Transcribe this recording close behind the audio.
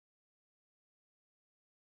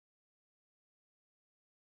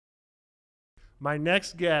My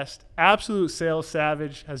next guest, absolute sales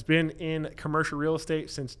savage, has been in commercial real estate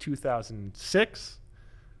since 2006.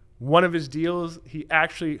 One of his deals, he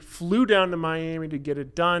actually flew down to Miami to get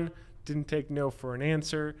it done. Didn't take no for an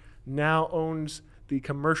answer. Now owns the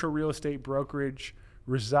commercial real estate brokerage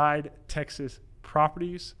ResideTX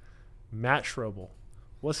Properties. Matt Shroble.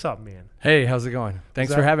 What's up, man? Hey, how's it going?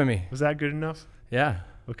 Thanks for having me. Was that good enough? Yeah.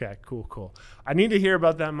 Okay, cool. I need to hear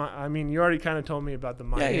about that. I mean, you already kind of told me about the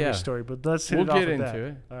Miami story, but let's hit it off with that. We'll get into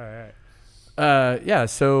it. All right. Yeah,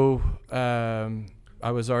 so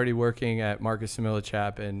I was already working at Marcus &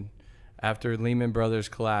 Millichap, and after Lehman Brothers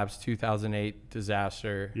collapse, 2008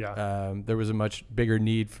 disaster, there was a much bigger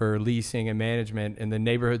need for leasing and management in the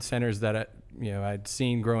neighborhood centers that I'd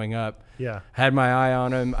seen growing up. Yeah. Had my eye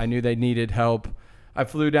on them. I knew they needed help. I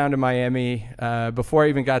flew down to Miami. Before I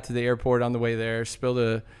even got to the airport on the way there, spilled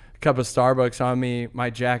a cup of Starbucks on me. My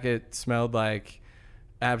jacket smelled like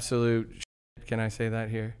absolute shit. Can I say that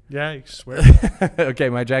here? Yeah, you swear. Okay,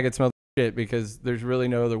 my jacket smelled like shit because there's really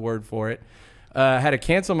no other word for it. I had to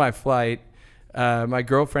cancel my flight. My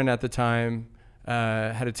girlfriend at the time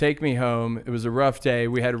had to take me home. It was a rough day.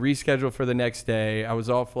 We had to reschedule for the next day. I was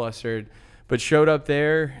all flustered. But showed up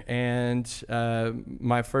there, and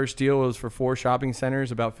my first deal was for 4 shopping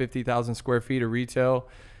centers, about 50,000 square feet of retail.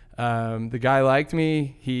 The guy liked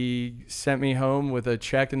me. He sent me home with a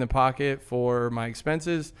check in the pocket for my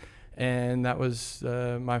expenses, and that was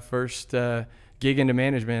my first gig into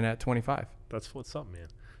management at 25. That's what's up, man.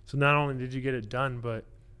 So not only did you get it done, but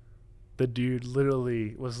the dude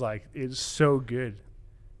literally was like, it's so good.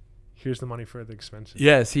 Here's the money for the expenses.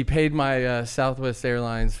 Yes, he paid my Southwest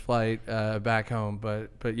Airlines flight back home, but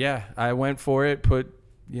yeah, I went for it, put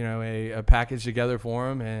a package together for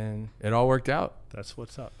him, and it all worked out. That's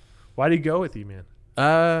what's up. Why did he go with you, man?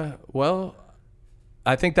 Well,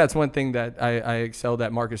 I think that's one thing that I excelled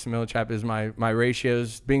at Marcus & Millichap is my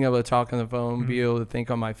ratios, being able to talk on the phone, be able to think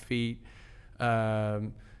on my feet. I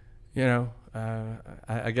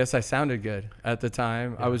guess I sounded good at the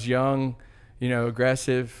time. I was young,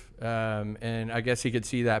 aggressive. And I guess he could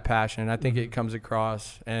see that passion. I think it comes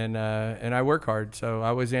across, and I work hard. So I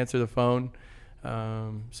always answer the phone.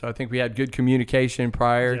 So I think we had good communication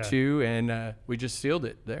prior to, and we just sealed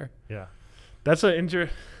it there. Yeah. That's a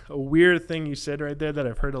weird thing you said right there that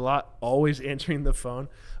I've heard a lot, always answering the phone.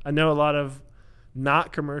 I know a lot of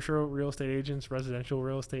not commercial real estate agents, residential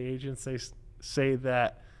real estate agents, they say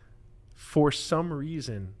that for some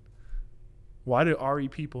reason, why do RE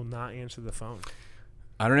people not answer the phone?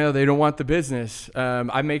 I don't know. They don't want the business.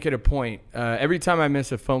 I make it a point. Every time I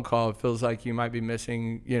miss a phone call, it feels like you might be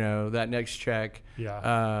missing, that next check.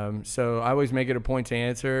 Yeah. So I always make it a point to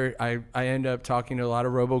answer. I end up talking to a lot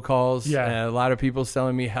of robocalls. Yeah. A lot of people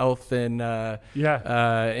selling me health and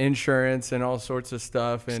insurance and all sorts of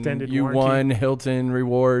stuff. And extended you warranty. won Hilton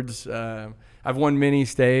rewards. I've won many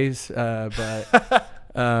stays,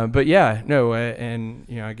 but yeah, no, and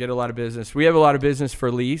I get a lot of business. We have a lot of business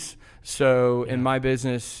for lease. So in my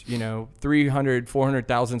business, 300,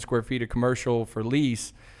 400,000 square feet of commercial for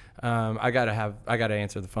lease. I gotta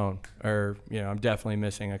answer the phone, or I'm definitely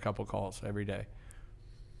missing a couple calls every day.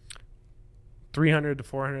 300 to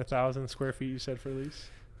 400,000 square feet, you said, for lease?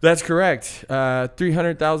 That's correct.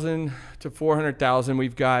 300,000 to 400,000.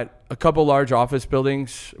 We've got a couple large office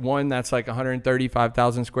buildings. One that's like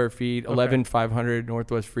 135,000 square feet, 11,500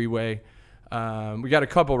 Northwest Freeway. We got a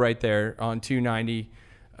couple right there on 290.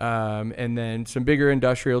 And then some bigger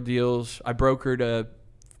industrial deals. I brokered a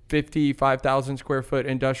 55,000 square foot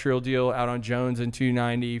industrial deal out on Jones and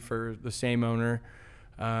 290 for the same owner.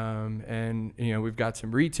 And we've got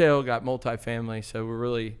some retail, got multifamily, so we're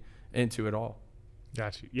really into it all.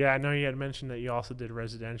 Got you. Yeah, I know you had mentioned that you also did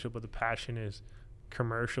residential, but the passion is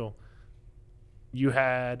commercial. You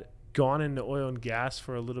had gone into oil and gas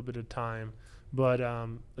for a little bit of time, but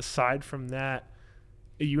aside from that,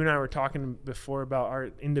 you and I were talking before about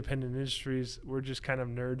our independent industries. We're just kind of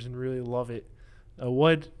nerds and really love it.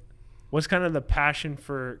 What's kind of the passion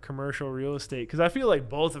for commercial real estate? Because I feel like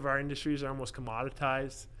both of our industries are almost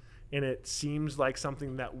commoditized, and it seems like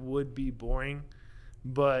something that would be boring.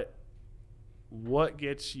 But what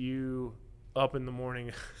gets you up in the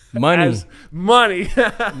morning? Money. Money.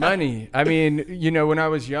 Money. I mean, when I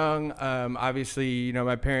was young, obviously,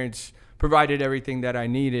 my parents provided everything that I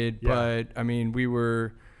needed, but I mean, we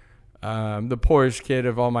were the poorest kid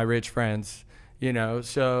of all my rich friends,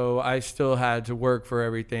 so I still had to work for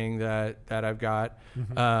everything that I've got.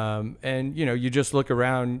 And you just look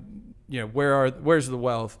around, where's the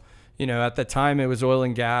wealth? At the time it was oil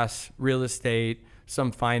and gas, real estate,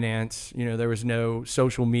 some finance. There was no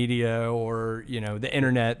social media or the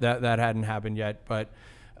internet that hadn't happened yet, but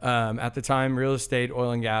At the time, real estate,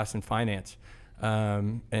 oil and gas, and finance.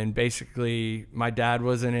 And basically, my dad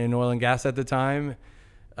wasn't in oil and gas at the time.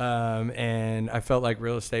 And I felt like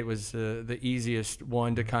real estate was the easiest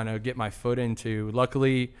one to kind of get my foot into.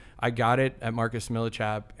 Luckily, I got it at Marcus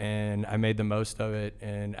Millichap, and I made the most of it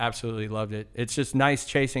and absolutely loved it. It's just nice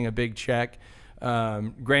chasing a big check.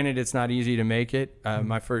 Granted, it's not easy to make it.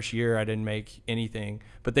 My first year, I didn't make anything,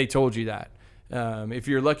 but they told you that. If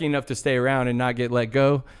you're lucky enough to stay around and not get let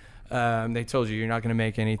go, they told you you're not going to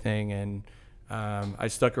make anything. And I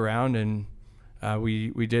stuck around, and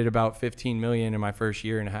we did about 15 million in my first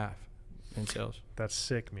year and a half in sales. That's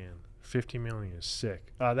sick, man. 50 million is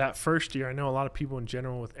sick. That first year, I know a lot of people in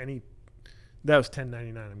general with any, that was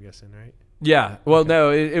 1099, I'm guessing, right? Yeah. Well, okay.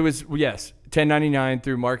 No, it was, yes, 1099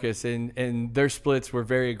 through Marcus, and their splits were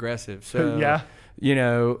very aggressive. So, yeah, you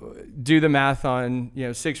know, do the math on,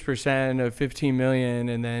 6% of 15 million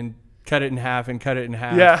and then cut it in half and cut it in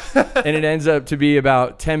half. Yeah. And it ends up to be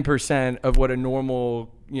about 10% of what a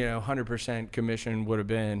normal, 100% commission would have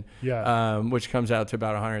been. Yeah. Which comes out to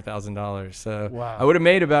about $100,000. So wow. I would have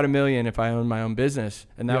made about $1 million if I owned my own business.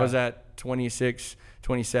 And that yeah. was at 26,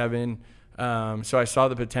 27. So I saw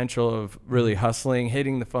the potential of really hustling,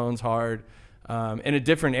 hitting the phones hard, in a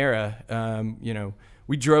different era.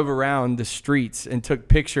 We drove around the streets and took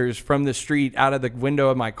pictures from the street out of the window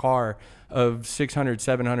of my car of 600,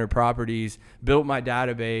 700 properties, built my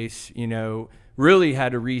database, really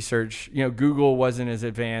had to research. Google wasn't as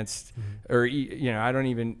advanced, or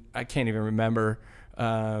I can't even remember,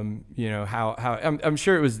 how I'm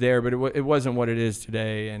sure it was there, but it wasn't what it is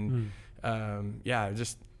today. And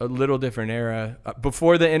just a little different era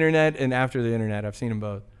before the internet and after the internet. I've seen them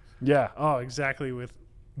both. Yeah. Oh, exactly.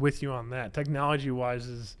 With you on that. Technology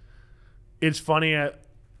wise, it's funny.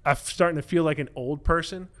 I'm starting to feel like an old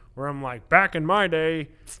person where I'm like, back in my day.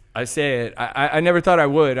 I say it. I never thought I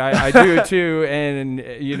would. I do it too. And,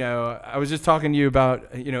 I was just talking to you about,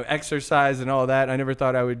 exercise and all that. I never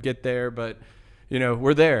thought I would get there, but,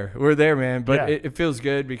 we're there. We're there, man. But yeah. it feels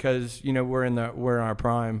good because, we're in our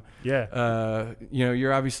prime. Yeah.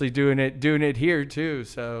 You're obviously doing it here too.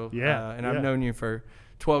 So, yeah. And I've known you for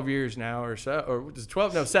 12 years now or so, or was it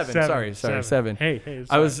 12? No, 7. Sorry, 7. Hey.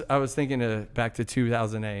 I was thinking back to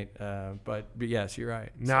 2008. But yes, you're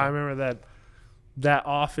right. No, I remember that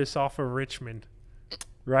office off of Richmond,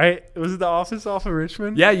 right? Was it the office off of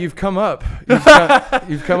Richmond? Yeah, you've come up.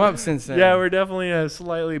 You've come up since then. Yeah, we're definitely in a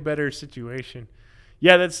slightly better situation.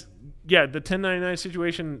 Yeah, the 1099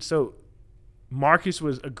 situation. So Marcus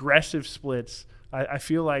was aggressive splits. I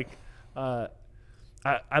feel like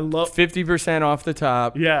I love 50% off the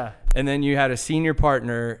top. Yeah. And then you had a senior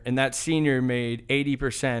partner, and that senior made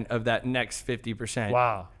 80% of that next 50%.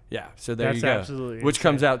 Wow. Yeah. So there you go. Absolutely which insane.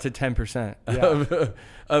 Comes out to 10%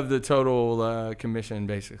 of the total commission,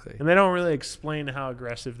 basically. And they don't really explain how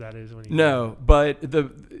aggressive that is when you No, but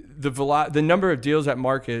the number of deals at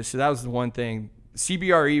Marcus, so that was the one thing.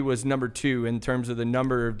 CBRE was number 2 in terms of the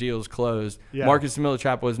number of deals closed. Yeah. Marcus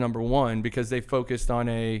Millichap was number 1 because they focused on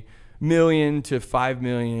a $1 million to $5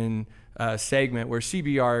 million segment, where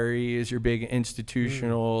CBRE is your big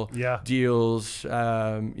institutional deals,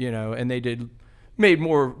 and they made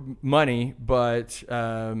more money, but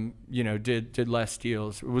did less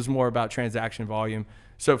deals. It was more about transaction volume.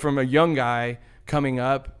 So from a young guy coming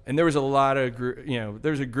up, and there was a lot of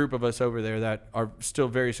there's a group of us over there that are still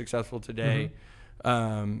very successful today.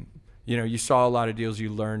 You saw a lot of deals,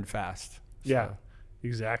 you learned fast. So. Yeah,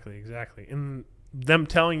 exactly. And them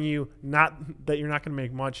telling you not that you're not going to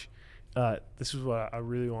make much. This is what I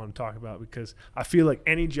really want to talk about, because I feel like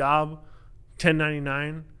any job,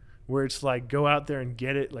 1099, where it's like go out there and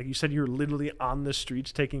get it. Like you said, you're literally on the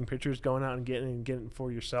streets taking pictures, going out and getting it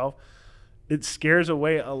for yourself. It scares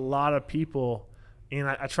away a lot of people, and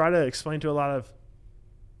I try to explain to a lot of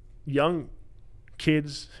young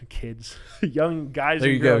kids, young guys.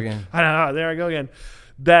 There you go again. I don't know. There I go again.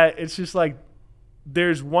 That it's just like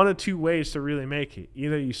there's one of two ways to really make it.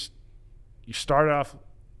 Either you start off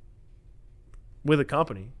with a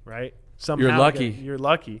company, right? Somehow you're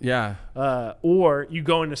lucky. Yeah. Or you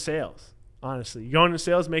go into sales. Honestly, you go into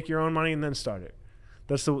sales, make your own money, and then start it.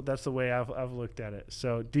 That's the way I've looked at it.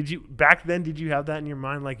 So did you back then? Did you have that in your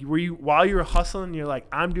mind? Like, were you while you were hustling, you're like,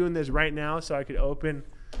 I'm doing this right now so I could open.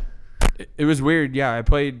 It was weird. Yeah, I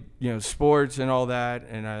played sports and all that,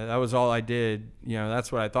 and that was all I did.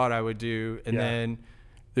 That's what I thought I would do. And then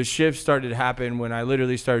the shift started to happen when I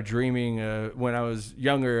literally started dreaming when I was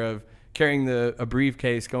younger of carrying a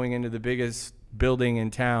briefcase going into the biggest building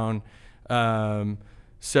in town. My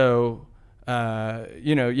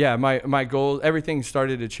goal, everything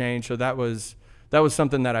started to change. So that was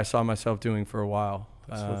something that I saw myself doing for a while.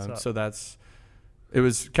 That's what's up. So it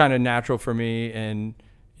was kind of natural for me. And,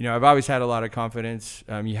 you know, I've always had a lot of confidence.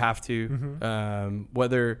 You have to,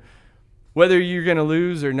 whether you're going to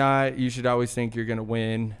lose or not, you should always think you're going to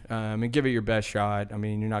win, and give it your best shot. I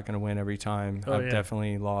mean, you're not going to win every time. I've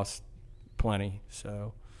definitely lost plenty.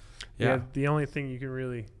 So, yeah. The only thing you can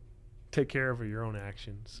really take care of are your own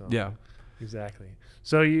actions. So yeah, exactly.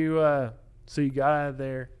 So you got out of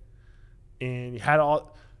there, and you had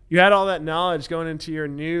all that knowledge going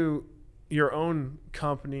into your own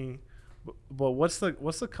company. But what's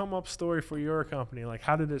the come up story for your company? Like,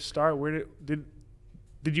 how did it start? Where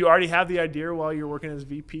did you already have the idea while you were working as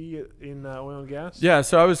VP in oil and gas? Yeah,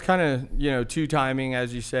 so I was kind of, two timing,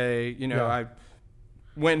 as you say. I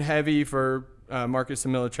went heavy for Marcus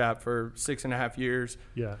and Millichap for 6.5 years.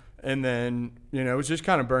 Yeah. And then, was just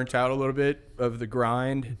kind of burnt out a little bit of the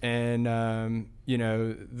grind. And,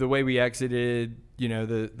 the way we exited,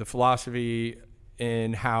 the philosophy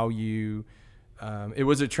and how it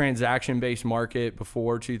was a transaction-based market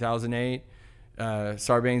before 2008.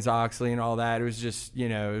 Sarbanes-Oxley and all that. It was just,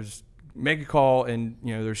 it was make a call and,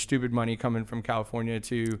 there's stupid money coming from California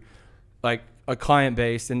to like a client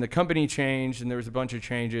base, and the company changed and there was a bunch of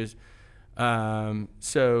changes.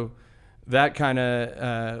 So that kind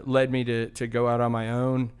of led me to go out on my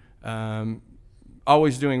own,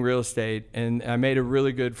 always doing real estate. And I made a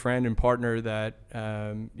really good friend and partner that,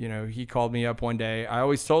 he called me up one day. I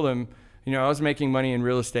always told him, I was making money in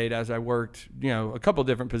real estate as I worked, a couple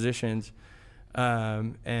different positions.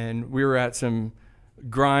 And we were at some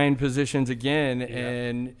grind positions again.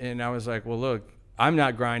 And I was like, well, look, I'm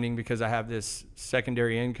not grinding because I have this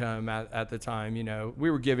secondary income at the time.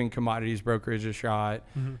 We were giving commodities brokerage a shot,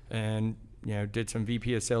 and, did some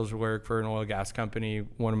VP of sales work for an oil and gas company,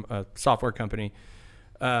 a software company.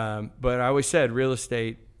 But I always said real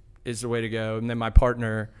estate is the way to go. And then my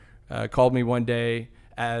partner called me one day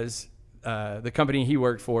as the company he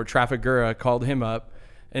worked for, Trafigura, called him up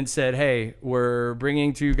and said, hey, we're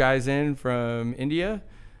bringing 2 guys in from India.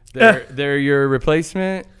 They're your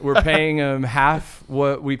replacement. We're paying them half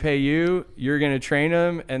what we pay you. You're going to train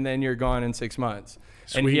them, and then you're gone in 6 months.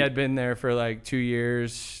 Sweet. And he had been there for like 2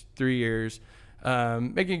 years, 3 years,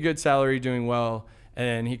 making a good salary, doing well.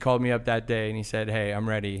 And he called me up that day, and he said, hey, I'm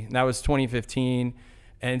ready. And that was 2015.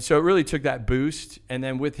 And so it really took that boost. And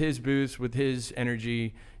then with his boost, with his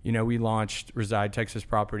energy, we launched Reside Texas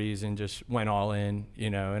Properties and just went all in,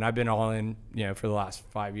 and I've been all in, for the last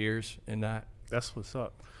 5 years in that. That's what's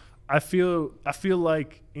up. I feel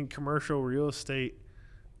like in commercial real estate,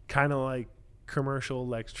 kind of like commercial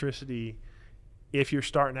electricity, if you're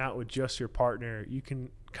starting out with just your partner, you can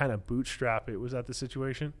kind of bootstrap it. Was that the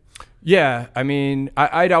situation? Yeah. I mean,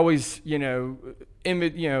 I'd always,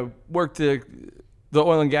 worked the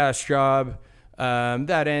oil and gas job,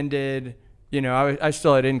 that ended. I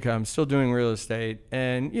still had income, still doing real estate,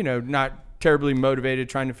 and, not terribly motivated,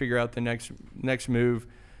 trying to figure out the next move.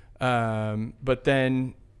 But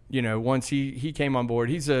then, once he came on board,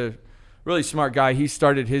 he's a really smart guy. He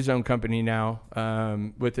started his own company now,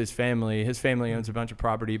 with his family. His family owns a bunch of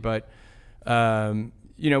property, but,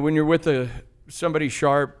 when you're with somebody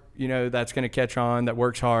sharp, that's going to catch on, that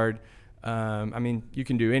works hard. I mean, you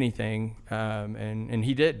can do anything. And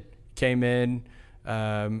he did. Came in,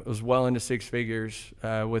 was well into 6 figures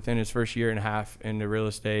within his first year and a half into real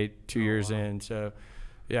estate, 2 years in. So,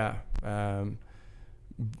 yeah,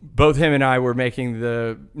 both him and I were making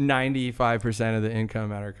the 95% of the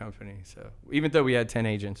income at our company. So even though we had 10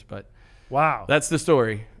 agents, but wow, that's the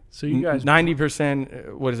story. So you guys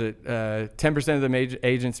 90%, what is it? 10% of the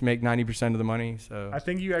agents make 90% of the money. So I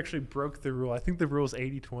think you actually broke the rule. I think the rule is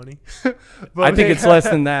 80-20. I think it's less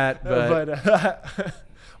than that, but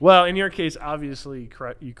well, in your case, obviously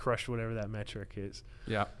you crushed whatever that metric is.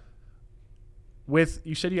 Yeah.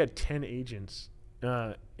 You said you had 10 agents,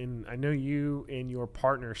 and I know you and your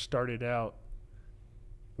partner started out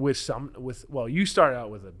you started out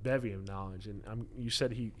with a bevy of knowledge, and you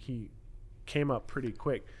said he came up pretty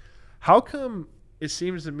quick. How come it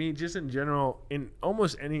seems to me, just in general, in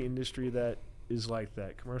almost any industry that is like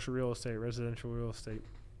that, commercial real estate, residential real estate,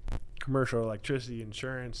 commercial electricity,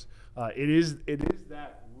 insurance, it is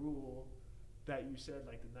that rule that you said,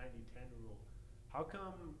 like the 90-10 rule. How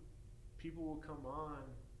come people will come on,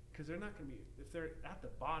 because they're not going to be, if they're at the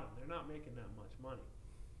bottom, they're not making that much money.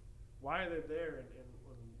 Why are they there, and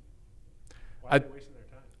why are they wasting their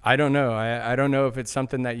time? I don't know. I don't know if it's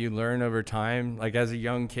something that you learn over time, like as a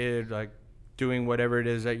young kid, like doing whatever it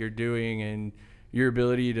is that you're doing, and your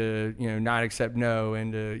ability to, not accept no,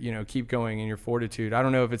 and to, keep going, and your fortitude. I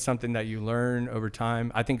don't know if it's something that you learn over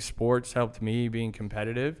time. I think sports helped me being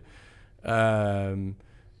competitive.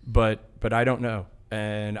 But I don't know.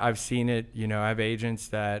 and I've seen it. You know, I have agents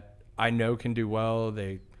that I know can do well.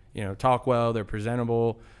 They, you know, talk well. They're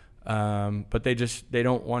presentable, but they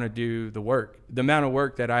don't want to do the work. The amount of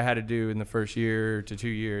work that I had to do in the first year to 2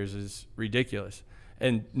 years is ridiculous,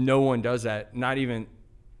 and no one does that. Not even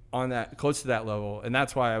on that close to that level, and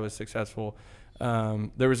that's why I was successful.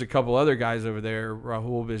 There was a couple other guys over there,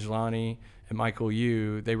 Rahul Bijlani and Michael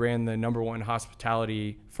Yu. They ran the #1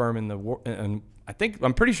 hospitality firm in the world, and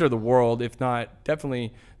I'm pretty sure the world, if not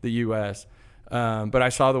definitely the U.S. But I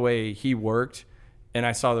saw the way he worked, and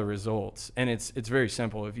I saw the results. And it's very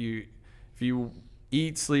simple. If you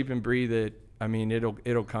eat, sleep, and breathe it, I mean,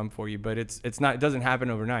 it'll come for you. But it doesn't happen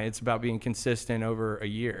overnight. It's about being consistent over a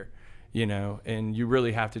year, you know. And you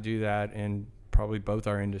really have to do that in probably both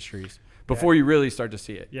our industries before you really start to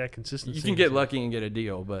see it. Yeah, consistency. You can get lucky and get a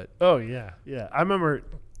deal, but oh yeah. I remember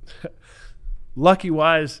lucky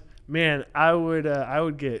wise, man, I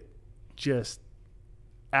would get just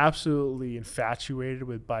absolutely infatuated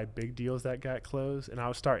with buy big deals that got closed, and I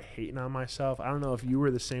would start hating on myself. I don't know if you were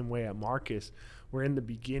the same way at Marcus, where in the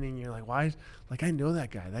beginning you're like, why? Like, I know that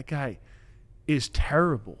guy. That guy is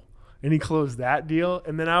terrible, and he closed that deal.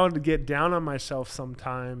 And then I would get down on myself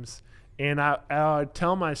sometimes, and I would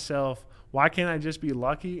tell myself, why can't I just be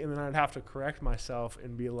lucky? And then I'd have to correct myself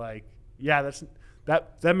and be like, yeah,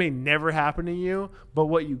 that may never happen to you, but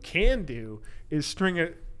what you can do is string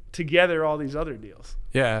it together, all these other deals.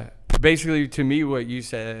 Yeah. Basically, to me, what you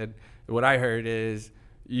said, what I heard is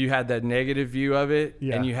you had that negative view of it,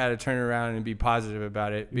 and you had to turn around and be positive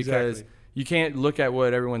about it, because you can't look at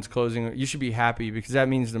what everyone's closing. You should be happy, because that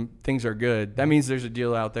means things are good. That means there's a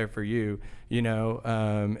deal out there for you, you know,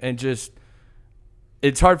 and just –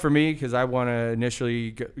 it's hard for me because I want to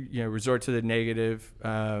initially, resort to the negative,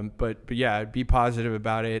 but yeah, be positive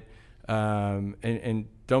about it, and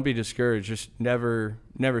don't be discouraged. Just never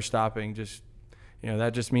stopping. Just,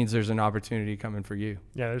 that just means there's an opportunity coming for you.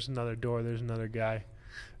 Yeah, there's another door. There's another guy.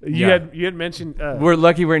 You had mentioned we're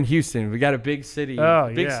lucky we're in Houston. We got a big city,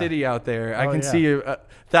 city out there. I can see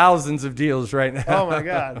thousands of deals right now. Oh my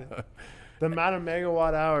God. The amount of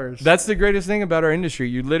megawatt hours. That's the greatest thing about our industry.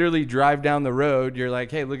 You literally drive down the road. You're like,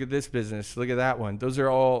 hey, look at this business. Look at that one. Those are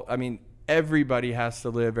all, I mean, everybody has to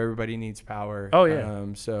live. Everybody needs power. Oh, yeah.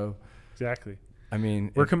 So exactly. I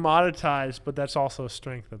mean, we're commoditized, but that's also a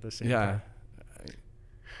strength at the same time.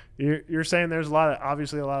 You're saying there's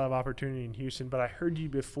obviously a lot of opportunity in Houston, but I heard you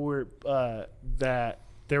before that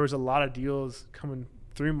there was a lot of deals coming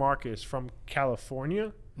through Marcus from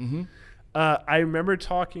California. Mm-hmm. I remember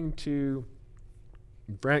talking to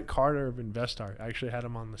Brent Carter of Investar. I actually had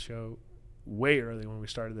him on the show way early when we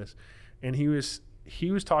started this, and he was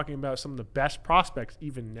talking about some of the best prospects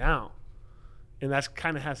even now, and that's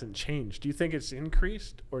kind of hasn't changed. Do you think it's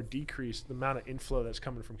increased or decreased the amount of inflow that's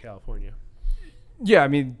coming from California? Yeah, I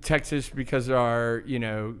mean, Texas, because of our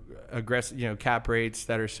aggressive cap rates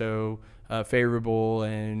that are so favorable,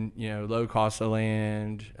 and low cost of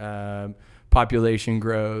land, population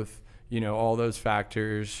growth. All those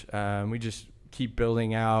factors. We just keep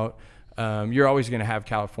building out. You're always going to have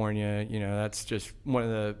California. That's just one of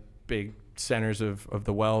the big centers of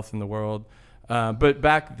the wealth in the world. But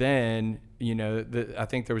back then, I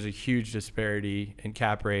think there was a huge disparity in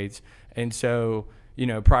cap rates. And so,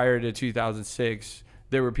 prior to 2006,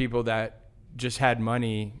 there were people that just had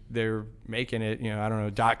money. They were making it, I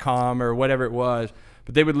don't know, .com or whatever it was.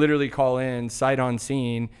 But they would literally call in, sight on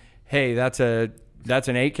scene, hey, that's an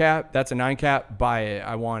 8 cap, that's a 9 cap, buy it,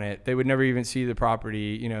 I want it. They would never even see the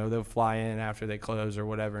property. They'll fly in after they close or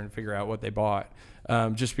whatever and figure out what they bought,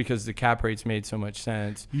 just because the cap rates made so much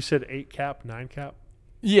sense. You said 8 cap, 9 cap?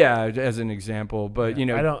 Yeah, as an example. But,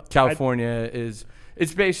 California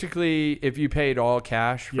it's basically if you paid all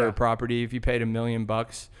cash for a property, if you paid $1 million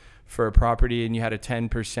for a property and you had a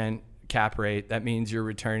 10% cap rate, that means you're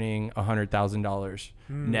returning $100,000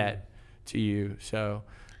 net to you. So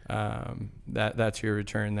that's your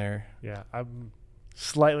return there. Yeah, I'm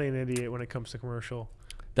slightly an idiot when it comes to commercial.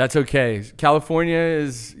 That's okay. California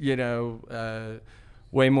is,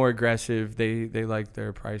 way more aggressive. They like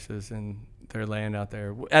their prices and their land out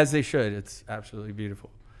there, as they should. It's absolutely beautiful.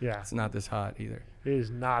 Yeah, it's not this hot either. It is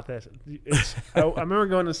not that. I remember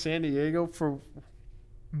going to San Diego for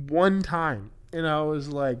one time, and I was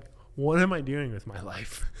like, "What am I doing with my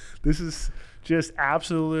life? This is just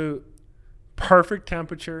absolute." Perfect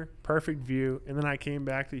temperature, perfect view, and then I came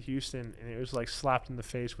back to Houston, and it was like slapped in the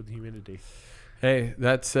face with humidity. Hey,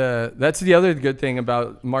 that's the other good thing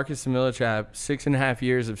about Marcus and Millichap. 6.5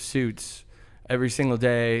 years of suits every single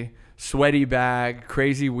day, sweaty back,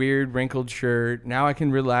 crazy, weird, wrinkled shirt. Now I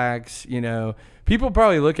can relax. You know, people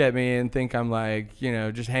probably look at me and think I'm like, you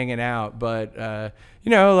know, just hanging out. But, you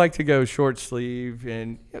know, I like to go short sleeve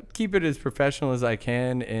and keep it as professional as I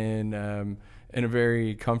can and in a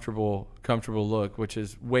very comfortable look, which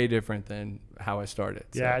is way different than how I started.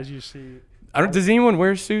 Yeah, as you see. Does anyone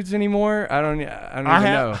wear suits anymore? I don't even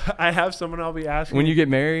know. I have someone I'll be asking. When you get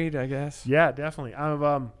married, I guess. Yeah, definitely.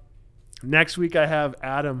 Next week I have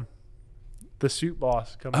Adam, the suit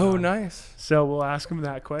boss, coming on. Oh, nice. So we'll ask him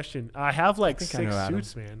that question. I have like 6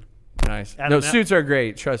 suits, man. Nice. No, suits are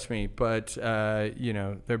great, trust me. But you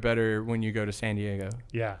know, they're better when you go to San Diego.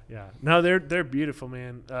 Yeah. No, they're beautiful,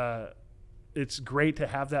 man. It's great to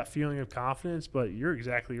have that feeling of confidence, but you're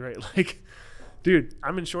exactly right. Like, dude,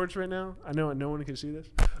 I'm in shorts right now. I know no one can see this,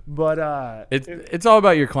 but it's all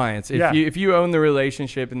about your clients. If Yeah. you own the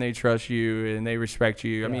relationship and they trust you and they respect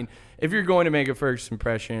you, I mean, if you're going to make a first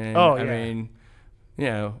impression, I mean, you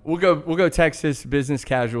know, we'll go Texas business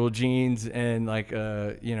casual jeans and like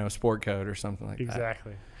you know, sport coat or something like that.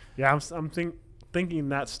 Exactly. Yeah, I'm thinking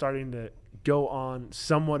that's starting to go on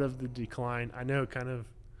somewhat of the decline. I know, kind of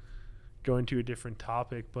going to a different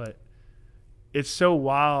topic, but it's so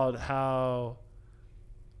wild how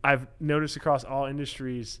I've noticed across all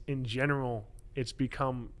industries in general, it's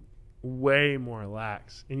become way more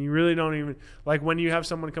lax. And you really don't even, like, when you have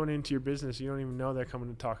someone coming into your business, you don't even know they're coming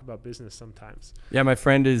to talk about business sometimes. Yeah, my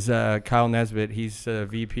friend is Kyle Nesbitt. He's a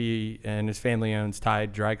VP and his family owns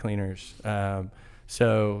Tide Dry Cleaners.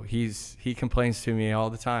 So he complains to me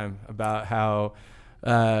all the time about how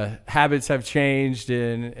habits have changed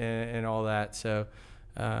and all that. So,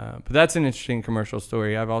 but that's an interesting commercial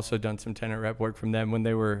story. I've also done some tenant rep work from them when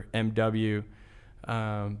they were MW.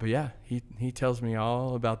 But yeah, he tells me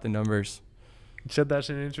all about the numbers. You said that's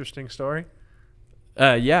an interesting story?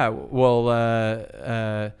 Yeah.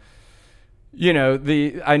 Well, you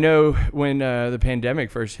know, I know when the pandemic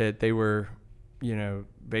first hit, they were, you know,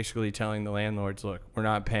 basically telling the landlords, look, we're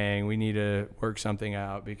not paying. We need to work something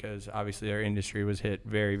out because obviously our industry was hit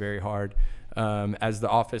very, very hard. As the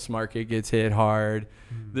office market gets hit hard,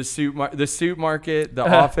 the suit market, the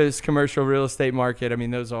office commercial real estate market, I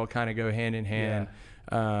mean, those all kind of go hand in hand.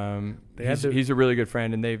 Yeah. He's a really good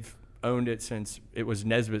friend, and they've owned it since it was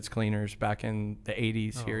Nesbitt's Cleaners back in the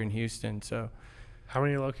 80s here in Houston. So how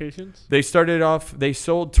many locations? They started off, they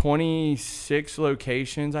sold 26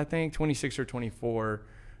 locations, I think, 26 or 24.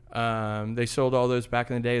 They sold all those back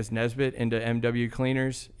in the day as Nesbitt into MW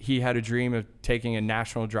Cleaners. He had a dream of taking a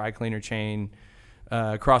national dry cleaner chain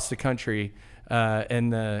across the country.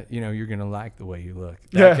 And you know, you're gonna like the way you look.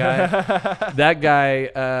 That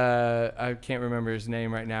guy, I can't remember his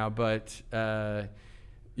name right now, but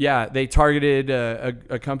yeah, they targeted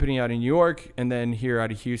a company out in New York, and then here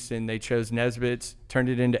out of Houston, they chose Nesbitt's, turned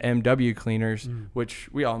it into MW Cleaners, which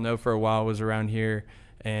we all know for a while was around here,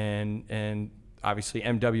 and obviously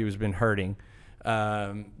MW has been hurting.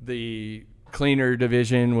 The cleaner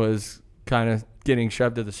division was kind of getting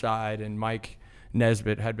shoved to the side, and Mike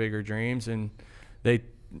Nesbitt had bigger dreams, and they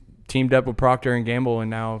teamed up with Procter and Gamble, and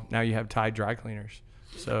now you have Tide Dry Cleaners.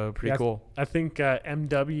 So pretty cool. I think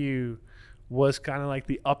MW was kind of like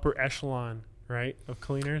the upper echelon, right, of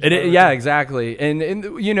cleaners. Yeah, exactly. And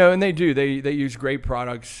you know, and they use great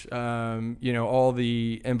products. You know, all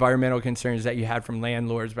the environmental concerns that you had from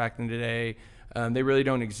landlords back in the day, they really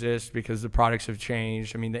don't exist because the products have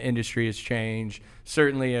changed. I mean, the industry has changed.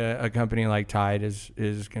 Certainly a company like Tide is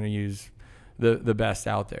going to use the best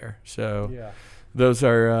out there. So yeah, those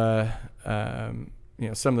are you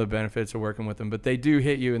know, some of the benefits of working with them, but they do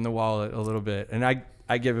hit you in the wallet a little bit, and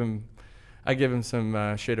I give them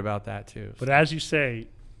some shit about that too. But as you say,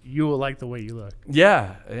 you will like the way you look.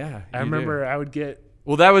 Yeah. I remember I would get.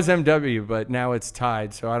 Well, that was MW, but now it's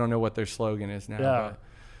Tide, so I don't know what their slogan is now. Yeah. But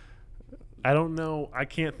I don't know. I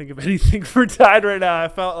can't think of anything for Tide right now. I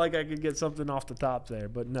felt like I could get something off the top there,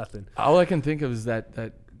 but nothing. All I can think of is that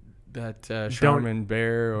Charmin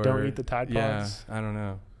Bear, or don't eat the Tide Pods. Yeah, I don't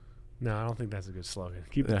know. No, I don't think that's a good slogan.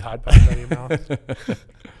 Keep the Tide Pods out of your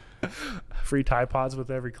mouth. Free Tide Pods with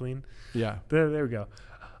every clean. Yeah. There we go.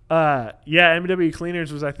 Yeah, MW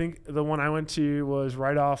Cleaners was, I think, the one I went to was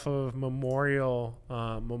right off of Memorial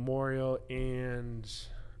and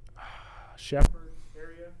Shepherd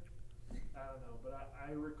area. I don't know, but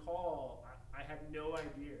I recall I had no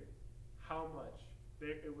idea how much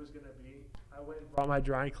it was going to be. I went and brought my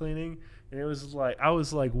dry cleaning, and it was like, I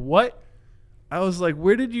was like, what? I was like,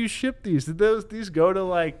 where did you ship these? Did these go to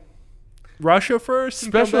like Russia first?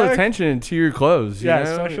 Special attention to your clothes. Yeah, you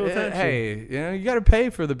know? special attention. Hey, you know, you got to pay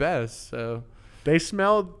for the best. So they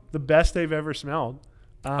smelled the best they've ever smelled.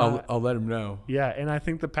 I'll let him know. Yeah, and I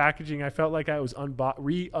think the packaging, I felt like I was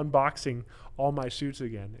unboxing all my suits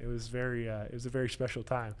again. It was it was a very special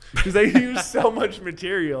time because they use so much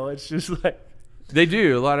material. It's just like They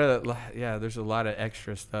do a lot of there's a lot of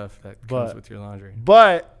extra stuff that comes with your laundry.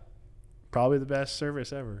 But probably the best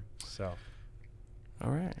service ever. So,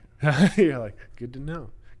 all right, you're like, good to know.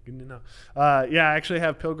 Good to know. Yeah, I actually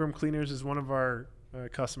have Pilgrim Cleaners as one of our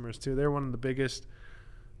customers too. They're one of the biggest,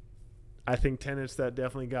 I think, tenants that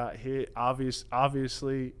definitely got hit.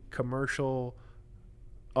 Obviously, commercial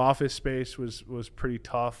office space was pretty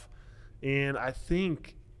tough, and I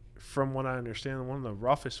think, from what I understand, one of the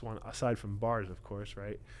roughest one, aside from bars, of course,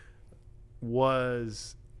 right,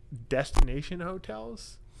 was destination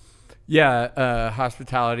hotels. Yeah,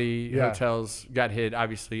 hospitality hotels got hit.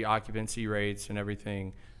 Obviously, occupancy rates and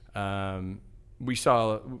everything. We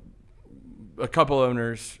saw a couple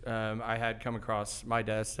owners I had come across my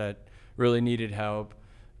desk that really needed help,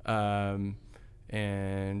 and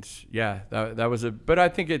yeah, that was but I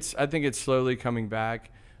think it's slowly coming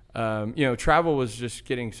back. Travel was just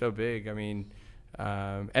getting so big. I mean,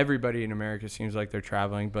 everybody in America seems like they're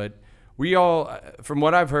traveling, but we all, from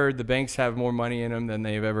what I've heard, the banks have more money in them than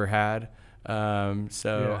they've ever had.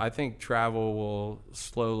 I think travel will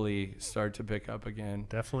slowly start to pick up again.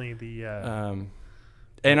 Definitely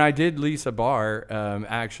and I did lease a bar,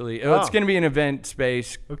 actually. It's going to be an event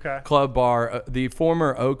space, club bar, the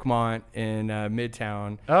former Oakmont in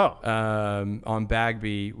Midtown. On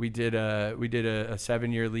Bagby. We did a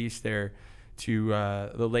 7-year lease there to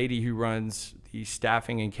the lady who runs the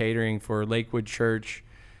staffing and catering for Lakewood Church,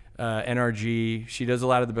 NRG. She does a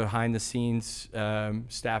lot of the behind the scenes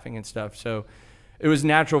staffing and stuff. So it was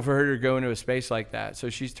natural for her to go into a space like that.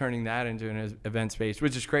 So she's turning that into an event space,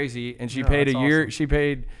 which is crazy. And she paid a year. Awesome. She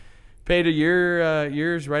paid a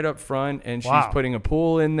years right up front, and she's putting a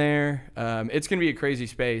pool in there. It's going to be a crazy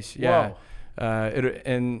space. Yeah.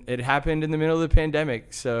 It happened in the middle of the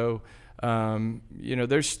pandemic. So,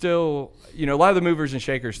 there's still, a lot of the movers and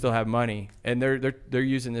shakers still have money, and they're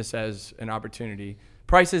using this as an opportunity.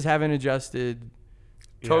 Prices haven't adjusted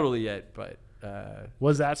totally yet, but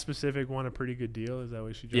was that specific one a pretty good deal? Is that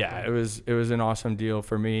what she? Yeah, it was an awesome deal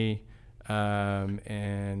for me,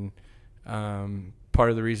 and part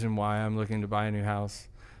of the reason why I'm looking to buy a new house.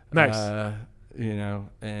 Nice.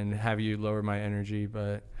 And have you lower my energy,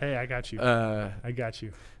 but hey, I got you. I got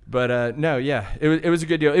you. But no, yeah, it was a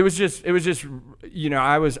good deal. It was just I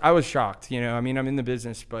was shocked. I'm in the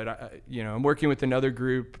business, but I'm working with another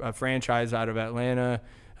group, a franchise out of Atlanta,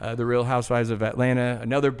 the Real Housewives of Atlanta,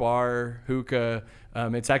 another bar, hookah.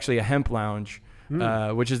 It's actually a hemp lounge,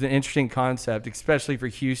 which is an interesting concept, especially for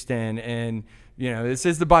Houston. And this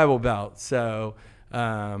is the Bible Belt, so.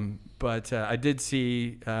 But I did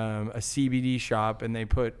see a CBD shop, and they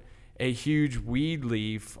put a huge weed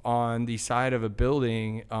leaf on the side of a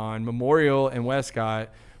building on Memorial and Westcott,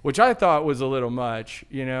 which I thought was a little much.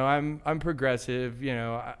 I'm progressive.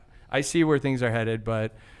 I see where things are headed,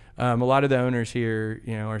 but a lot of the owners here,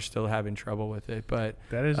 are still having trouble with it. But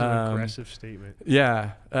that is an aggressive statement.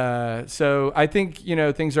 Yeah. So I think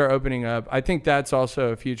things are opening up. I think that's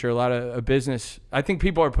also a future. A lot of business. I think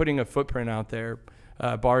people are putting a footprint out there.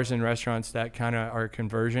 Bars and restaurants that kind of are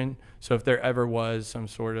conversion. So if there ever was some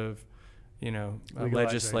sort of,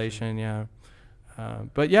 legislation,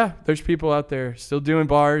 but yeah, there's people out there still doing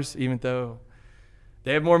bars, even though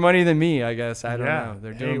they have more money than me, I guess. I don't know.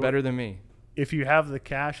 They're doing better than me. If you have the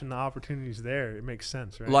cash and the opportunities there, it makes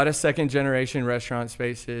sense, right? A lot of second generation restaurant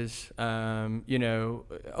spaces. A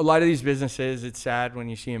lot of these businesses, it's sad when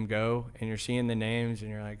you see them go and you're seeing the names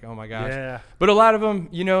and you're like, oh my gosh. Yeah. But a lot of them,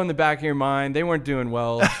 in the back of your mind, they weren't doing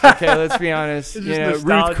well. Okay, let's be honest.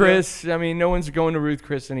 Ruth Chris. No one's going to Ruth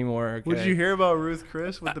Chris anymore. Okay? Did you hear about Ruth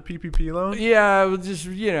Chris with the PPP loan? Yeah, just,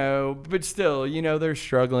 but still, they're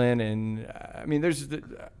struggling. And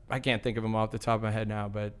I can't think of them off the top of my head now,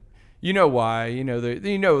 but why?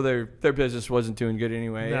 Their business wasn't doing good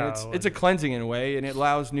anyway. No, it's a cleansing in a way, and it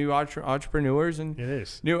allows new entrepreneurs and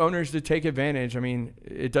new owners to take advantage.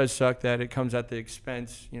 It does suck that it comes at the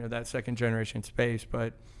expense, that second generation space.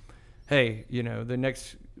 But hey, the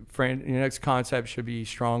next concept should be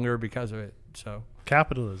stronger because of it. So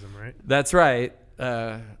capitalism, right? That's right.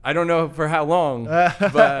 I don't know for how long,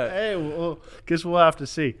 but hey, guess we'll have to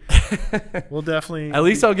see. We'll definitely. At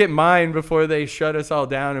least I'll get mine before they shut us all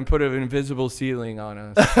down and put an invisible ceiling on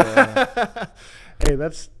us. Hey,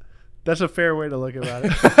 that's a fair way to look about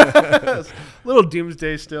it. A little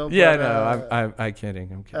doomsday still. But, I'm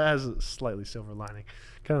kidding. I'm kidding. It has a slightly silver lining,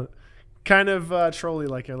 kind of trolly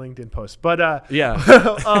like your LinkedIn post. But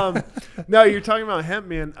yeah. No, you're talking about hemp,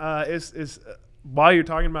 man. while you're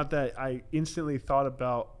talking about that, I instantly thought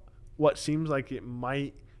about what seems like it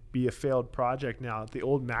might be a failed project now. The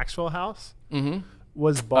old Maxwell house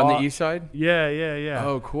was bought on the east side. Yeah.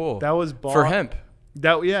 Oh, cool. That was bought for hemp.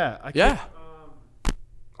 The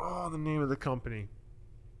name of the company.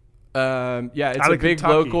 Yeah, it's Out a of big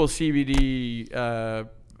Kentucky. local CBD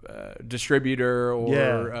distributor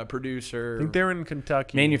or producer. I think they were in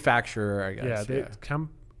Kentucky. Manufacturer, I guess. Yeah, they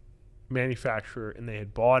manufacturer, and they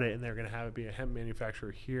had bought it, and they were going to have it be a hemp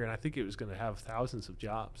manufacturer here, and I think it was going to have thousands of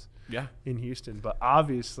jobs. Yeah. In Houston, but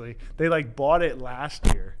obviously they like bought it last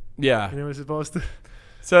year. Yeah. And it was supposed to.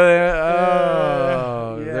 So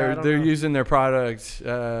they're know. using their product.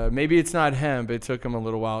 Maybe it's not hemp. It took them a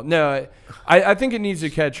little while. No, I think it needs to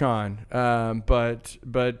catch on. But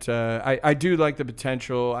I do like the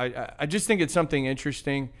potential. I just think it's something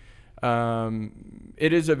interesting.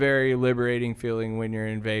 It is a very liberating feeling when you're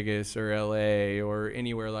in Vegas or LA or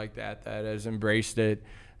anywhere like that has embraced it.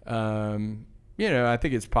 I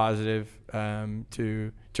think it's positive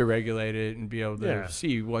to regulate it and be able to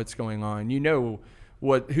see what's going on.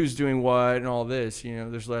 Who's doing what and all this.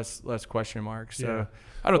 There's less question marks. So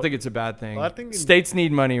I don't think it's a bad thing. Well, I think states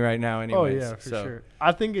need money right now anyways. Oh, yeah, for sure.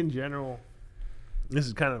 I think in general, this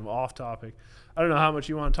is kind of off topic. I don't know how much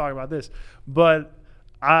you want to talk about this, but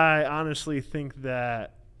I honestly think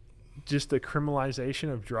that just the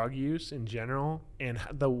criminalization of drug use in general and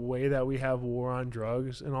the way that we have war on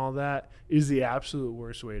drugs and all that is the absolute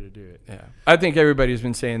worst way to do it. Yeah. I think everybody's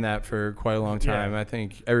been saying that for quite a long time. Yeah. I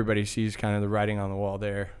think everybody sees kind of the writing on the wall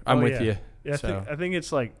there. I'm with you. Yeah, So. I think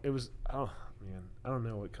it's like, it was, I don't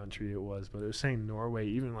know what country it was, but it was saying Norway,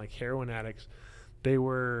 even like heroin addicts,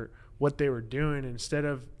 what they were doing, instead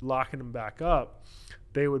of locking them back up,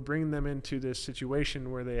 they would bring them into this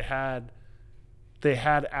situation where they had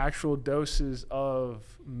actual doses of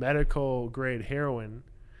medical grade heroin,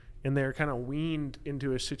 and they were kind of weaned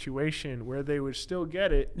into a situation where they would still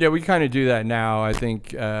get it. Yeah, we kind of do that now. I think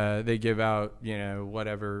they give out,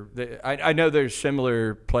 whatever. I know there's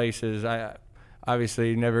similar places. I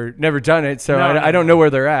obviously never done it, so I don't know where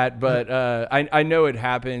they're at, but I know it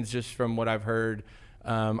happens just from what I've heard.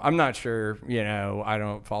 I'm not sure, I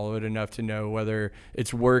don't follow it enough to know whether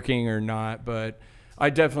it's working or not, but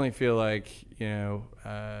I definitely feel like,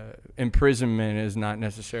 imprisonment is not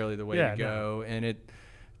necessarily the way to go, and it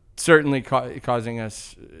certainly causing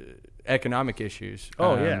us economic issues.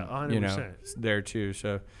 100%. There too.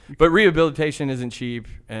 So, but rehabilitation isn't cheap,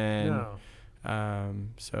 and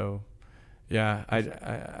so yeah,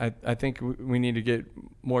 I think we need to get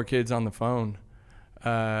more kids on the phone.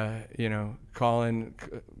 Calling,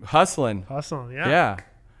 hustling. Yeah.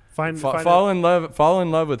 Fall in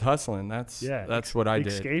love with hustling. That's what I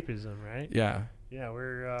did. Escapism, right? Yeah. Yeah,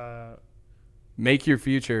 we're make your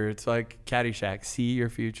future. It's like Caddyshack. See your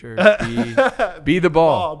future. Be the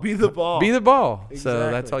ball. Be the ball. Be the ball. Exactly.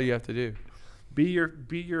 So that's all you have to do. Be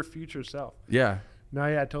your future self. Yeah. No,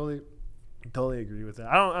 yeah, totally agree with that.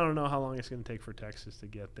 I don't know how long it's going to take for Texas to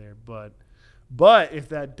get there, but if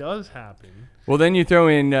that does happen, well, then you throw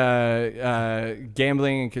in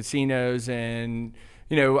gambling and casinos, and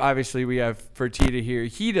obviously we have Fertitta here.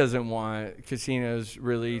 He doesn't want casinos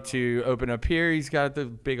really to open up here. He's got the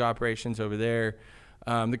big operations over there.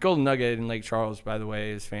 The Golden Nugget in Lake Charles, by the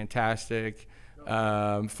way, is fantastic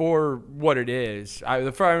for what it is.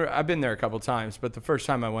 I've been there a couple times, but the first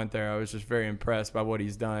time I went there, I was just very impressed by what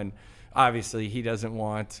he's done. Obviously, he doesn't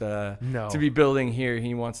want to be building here.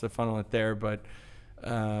 He wants to funnel it there. But,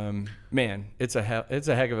 man, it's a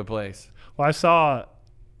heck of a place. Well,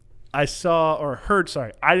 I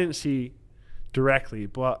didn't see directly,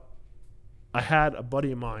 but I had a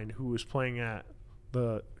buddy of mine who was playing at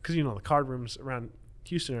because the card rooms around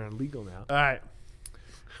Houston are illegal now. All right.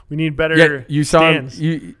 We need better you saw stands.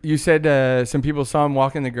 Him, you said some people saw him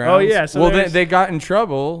walking the grounds. Oh, yeah. So they got in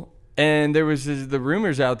trouble. And there was the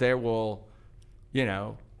rumors out there, did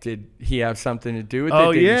he have something to do with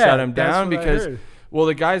it? Did he shut him down? Because,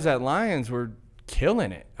 the guys at Lions were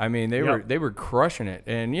killing it. I mean, they were crushing it.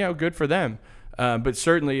 And, good for them. But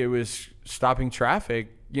certainly it was stopping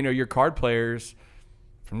traffic. Your card players,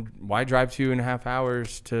 why drive 2.5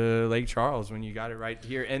 hours to Lake Charles when you got it right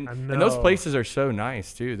here? And those places are so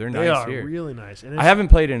nice, too. They're nice here. They are really nice. And I haven't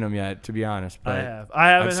played in them yet, to be honest. But I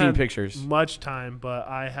haven't I've seen had pictures. Much time, but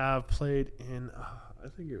I have played in, I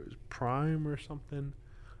think it was Prime or something.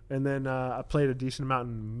 And then I played a decent amount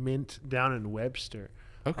in Mint down in Webster.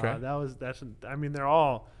 Okay. They're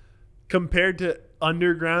all compared to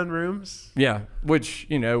underground rooms. Yeah, which,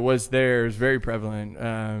 was very prevalent.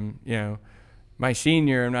 My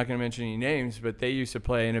senior, I'm not going to mention any names, but they used to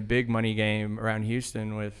play in a big money game around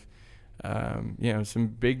Houston with,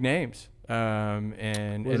 some big names.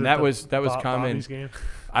 and that was common. Bobby's game?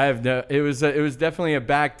 I have no. It was definitely a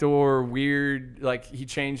backdoor weird. Like he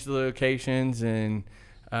changed the locations and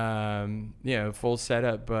full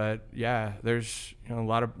setup. But yeah, there's a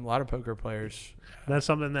lot of poker players. That's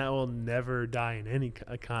something that will never die in any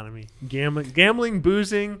economy. Gambling,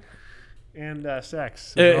 boozing, and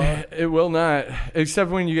sex. It will not,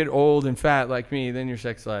 except when you get old and fat like me. Then your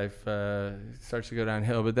sex life starts to go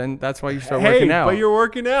downhill. But then that's why you start working out. But you're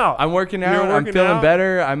working out. I'm working out. I'm feeling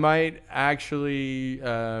better. I might actually,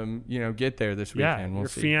 get there this weekend. We'll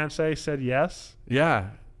see. Your fiance said yes.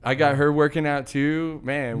 Yeah. I got her working out too.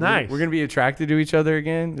 Man, nice. We're going to be attracted to each other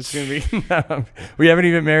again. It's going to be, we haven't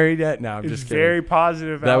even married yet. No, I'm just kidding. Very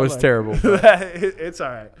positive. That was terrible. It's all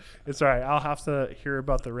right. It's all right. I'll have to hear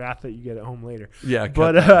about the wrath that you get at home later. Yeah.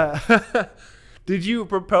 But did you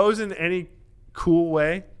propose in any cool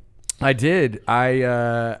way? I did.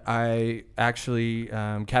 I actually,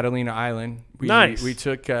 Catalina Island. Nice. We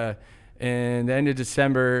took, and the end of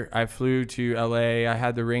December, I flew to LA. I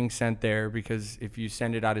had the ring sent there because if you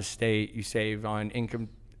send it out of state, you save on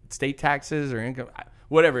state taxes or income,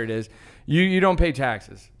 whatever it is. You don't pay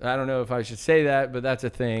taxes. I don't know if I should say that, but that's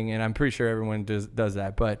a thing, and I'm pretty sure everyone does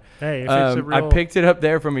that. But hey, if it's a real... I picked it up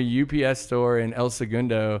there from a UPS store in El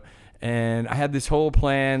Segundo, and I had this whole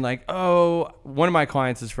plan. Like, one of my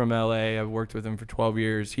clients is from LA. I've worked with him for 12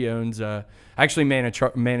 years. He owns actually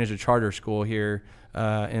managed a charter school here.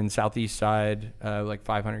 In Southeast Side, like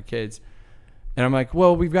 500 kids. And I'm like,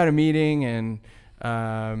 well, we've got a meeting. And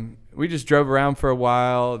we just drove around for a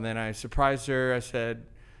while. And then I surprised her. I said,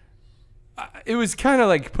 it was kind of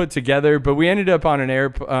like put together, but we ended up on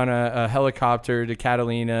a helicopter to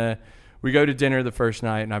Catalina. We go to dinner the first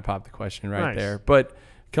night, and I popped the question right there. But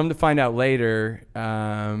come to find out later,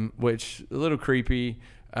 which a little creepy,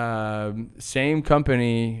 same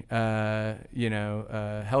company,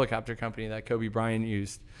 helicopter company that Kobe Bryant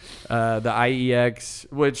used, the IEX,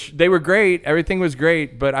 which they were great. Everything was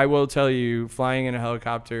great, but I will tell you, flying in a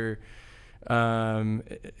helicopter,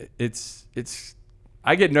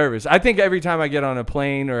 I get nervous. I think every time I get on a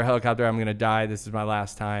plane or a helicopter, I'm going to die. This is my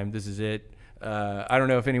last time. This is it. I don't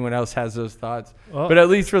know if anyone else has those thoughts, but at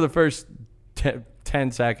least for the first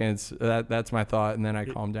 10 seconds, that's my thought, and then I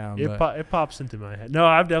calm down. It pops into my head. No,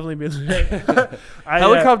 I've definitely been.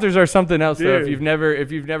 Helicopters are something else, though. If you've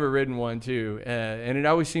never ridden one too, and it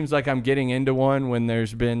always seems like I'm getting into one when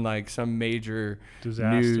there's been like some major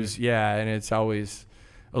disaster news. Yeah, and it's always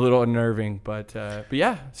a little unnerving. But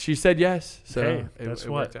yeah, she said yes, so hey, it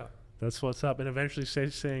worked out. That's what's up. And eventually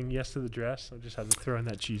saying yes to the dress. I just had to throw in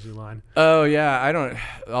that cheesy line. Oh yeah,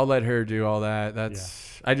 I'll let her do all that.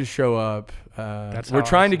 I just show up. We're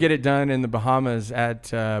trying to get it done in the Bahamas at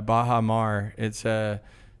Baha Mar. It's a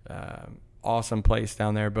awesome place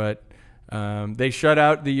down there, but they shut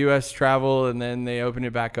out the U.S. travel and then they opened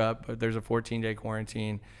it back up. But there's a 14-day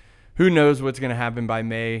quarantine. Who knows what's going to happen by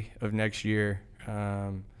May of next year?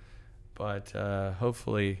 But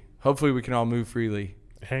hopefully we can all move freely.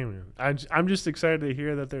 Hey man, I'm just excited to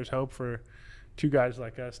hear that there's hope for two guys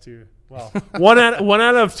like us too. Well, one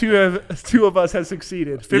out of two of us has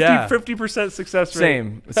succeeded. 50% success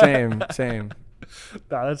rate. Same.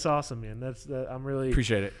 Nah, that's awesome, man. I'm really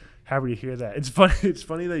appreciate it. Happy to hear that. It's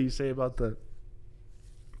funny that you say about the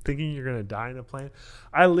thinking you're gonna die in a plane.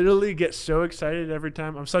 I literally get so excited every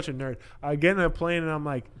time. I'm such a nerd. I get in a plane and I'm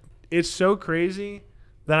like, it's so crazy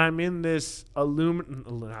that I'm in this not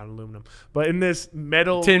aluminum, but in this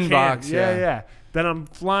metal tin box. Yeah. Then I'm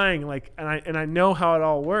flying and I know how it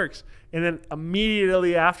all works. And then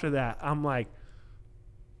immediately after that, I'm like,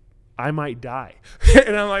 I might die.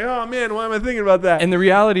 And I'm like, oh man, why am I thinking about that? And the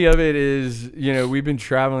reality of it is, we've been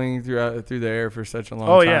traveling through the air for such a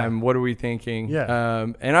long time. Yeah. What are we thinking? Yeah.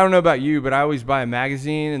 And I don't know about you, but I always buy a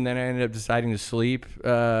magazine and then I ended up deciding to sleep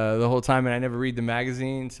the whole time and I never read the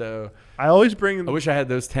magazine. So I wish I had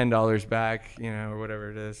those $10 back, or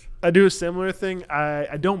whatever it is. I do a similar thing.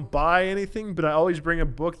 I don't buy anything, but I always bring a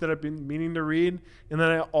book that I've been meaning to read, and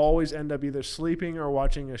then I always end up either sleeping or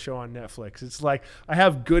watching a show on Netflix. It's like I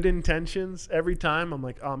have good intentions every time. I'm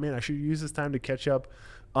like, oh man, I should use this time to catch up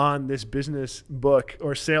on this business book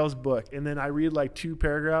or sales book. And then I read like 2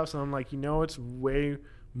 paragraphs, and I'm like, it's way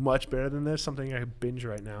much better than this, something I could binge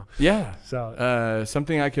right now. Yeah. So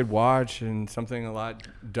something I could watch and something a lot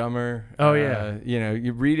dumber. Oh yeah.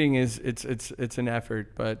 Reading it's an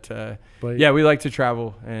effort, but yeah, we like to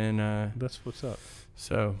travel and that's what's up.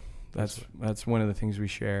 So that's one of the things we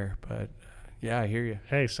share. But yeah, I hear you.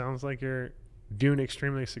 Hey, sounds like you're doing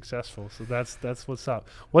extremely successful. So that's what's up.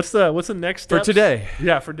 What's the next steps? For today?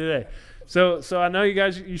 Yeah, for today. So I know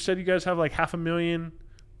you said you guys have like 500,000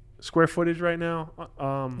 square footage right now?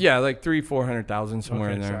 Yeah, like 300,000-400,000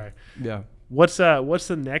 somewhere in there. Sorry. Yeah. What's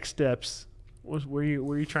the next steps? Where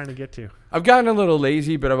you trying to get to? I've gotten a little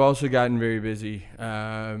lazy, but I've also gotten very busy.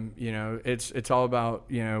 You know, it's all about,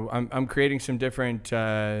 you know, I'm creating some different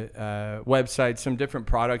websites, some different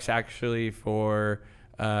products actually for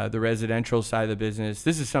the residential side of the business.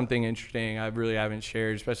 This is something interesting I really haven't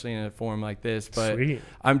shared, especially in a forum like this. But Sweet.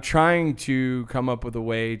 I'm trying to come up with a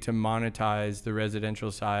way to monetize the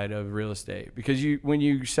residential side of real estate, because when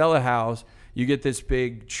you sell a house, you get this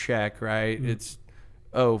big check, right? Mm-hmm. It's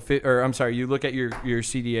you look at your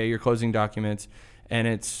CDA, your closing documents, and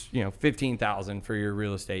it's, you know, $15,000 for your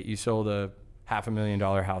real estate. You sold a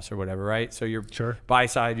 $500,000 house or whatever, right? So your buy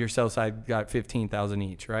side, your sell side got $15,000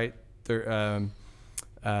 each, right? 6%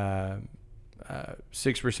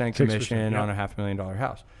 commission on a $500,000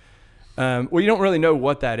 house. Well, you don't really know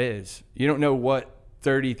what that is. You don't know what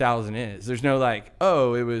 30,000 is. There's no like,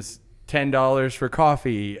 oh, it was $10 for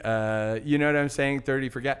coffee. You know what I'm saying? 30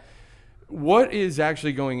 for gas. What is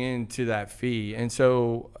actually going into that fee? And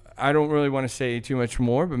so I don't really want to say too much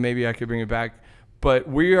more, but maybe I could bring it back. But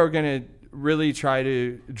we are going to really try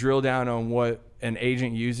to drill down on what an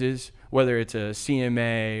agent uses, whether it's a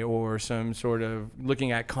CMA or some sort of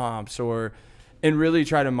looking at comps, and really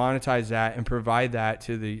try to monetize that and provide that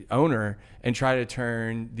to the owner and try to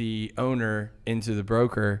turn the owner into the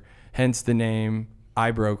broker, hence the name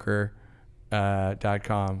iBroker.com.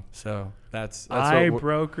 So that's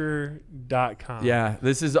iBroker.com. Yeah,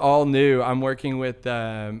 this is all new. I'm working with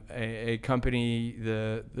a company,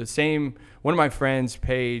 the same, one of my friends,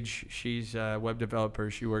 Paige, she's a web developer.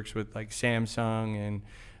 She works with like Samsung and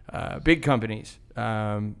big companies.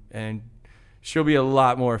 And she'll be a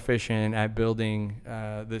lot more efficient at building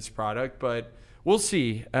this product, but we'll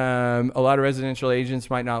see. A lot of residential agents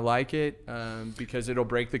might not like it because it'll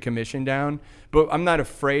break the commission down. But I'm not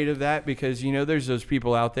afraid of that, because, you know, there's those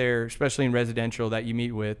people out there, especially in residential, that you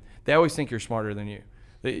meet with. They always think you're smarter than you.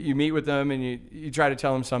 You meet with them and you try to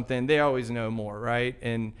tell them something. They always know more, right?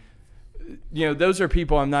 And, you know, those are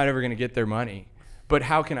people I'm not ever going to get their money. But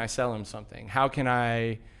how can I sell them something? How can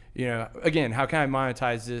I, you know, again, how can I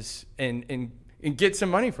monetize this and get some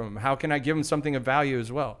money from them? How can I give them something of value as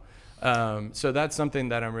well? So that's something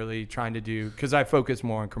that I'm really trying to do, because I focus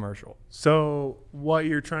more on commercial. So what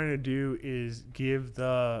you're trying to do is give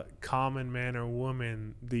the common man or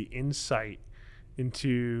woman the insight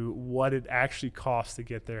into what it actually costs to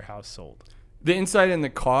get their house sold. The insight in the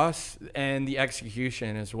cost and the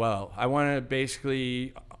execution as well. I want to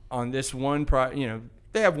basically, on this one you know,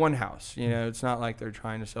 they have one house. You know, it's not like they're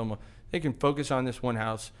trying to sell more. They can focus on this one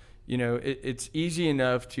house. You know, it's easy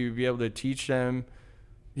enough to be able to teach them,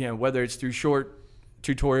 you know, whether it's through short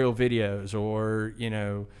tutorial videos or, you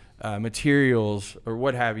know, materials or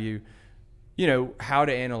what have you, you know, how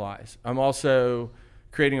to analyze. I'm also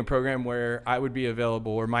creating a program where I would be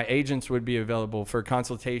available, or my agents would be available for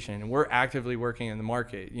consultation. And we're actively working in the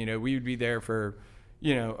market. You know, we would be there for,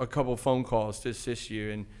 you know, a couple phone calls to assist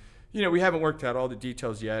you. And, you know, we haven't worked out all the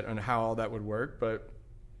details yet on how all that would work, but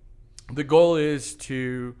the goal is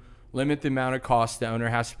to limit the amount of cost the owner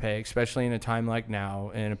has to pay, especially in a time like now,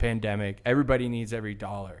 in a pandemic. Everybody needs every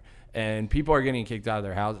dollar, and people are getting kicked out of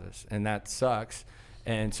their houses, and that sucks.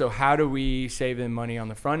 And so how do we save them money on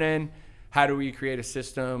the front end? How do we create a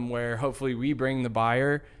system where hopefully we bring the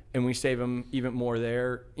buyer and we save them even more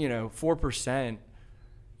there? You know, 4%,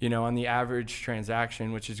 you know, on the average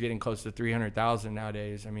transaction, which is getting close to 300,000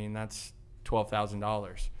 nowadays. I mean, that's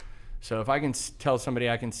 $12,000. So if I can tell somebody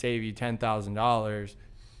I can save you $10,000,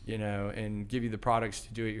 you know, and give you the products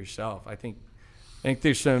to do it yourself, I think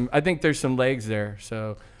there's some legs there.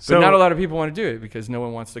 So but not a lot of people want to do it because no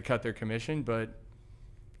one wants to cut their commission. But,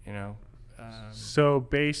 you know. So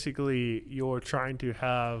basically, you're trying to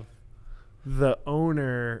have the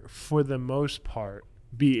owner, for the most part,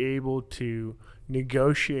 be able to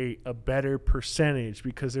negotiate a better percentage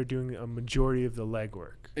because they're doing a majority of the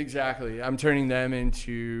legwork. Exactly. I'm turning them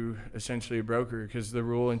into essentially a broker, because the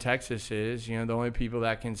rule in Texas is, you know, the only people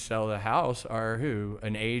that can sell the house are who?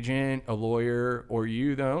 An agent, a lawyer, or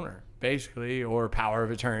you, the owner, basically, or power of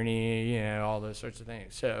attorney, you know, all those sorts of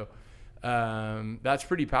things. So that's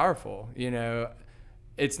pretty powerful. You know,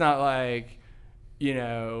 it's not like, you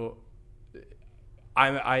know,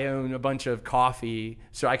 I own a bunch of coffee,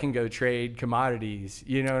 so I can go trade commodities.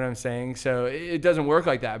 You know what I'm saying? So it doesn't work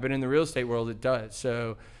like that. But in the real estate world, it does.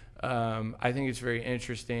 So I think it's very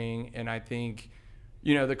interesting. And I think,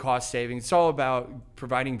 you know, the cost savings, it's all about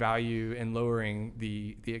providing value and lowering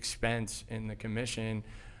the expense in the commission.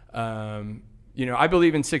 You know, I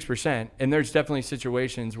believe in 6%. And there's definitely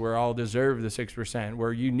situations where I'll deserve the 6%,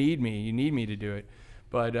 where you need me to do it.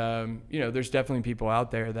 But, you know, there's definitely people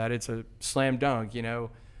out there that it's a slam dunk, you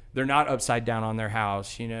know, they're not upside down on their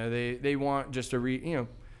house, you know, they want just you know,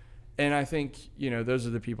 and I think, you know, those are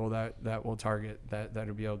the people that will target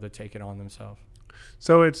that'll be able to take it on themselves.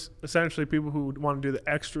 So it's essentially people who want to do the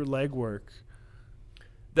extra legwork.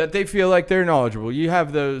 That they feel like they're knowledgeable. You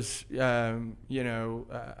have those, you know,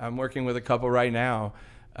 I'm working with a couple right now.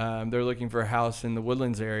 They're looking for a house in the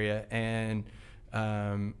Woodlands area, and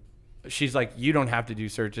she's like, you don't have to do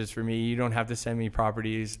searches for me. You don't have to send me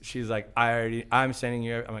properties. She's like, I'm sending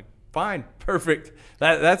you. I'm like, fine, perfect.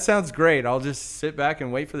 That sounds great. I'll just sit back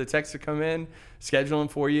and wait for the text to come in, schedule them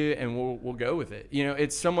for you, and we'll go with it. You know,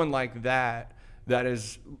 it's someone like that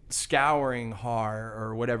is scouring HAR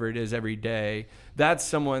or whatever it is every day. That's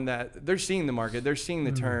someone that they're seeing the market, they're seeing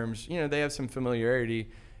the terms. You know, they have some familiarity,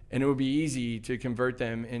 and it would be easy to convert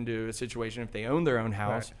them into a situation if they own their own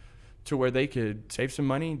house. Right. To where they could save some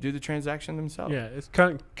money, do the transaction themselves. Yeah, it's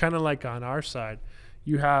kind of like on our side,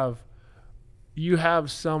 you have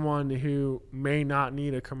someone who may not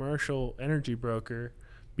need a commercial energy broker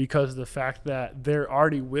because of the fact that they're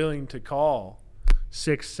already willing to call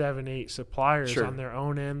 6, 7, 8 suppliers on their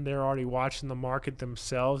own end. They're already watching the market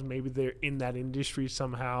themselves. Maybe they're in that industry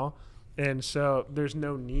somehow, and so there's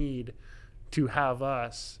no need to have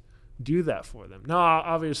us do that for them. No,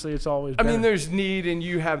 obviously it's always better. I mean, there's need, and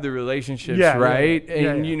you have the relationships, right?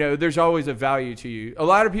 Yeah. And you know, there's always a value to you. A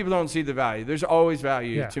lot of people don't see the value. There's always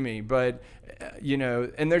value to me, but you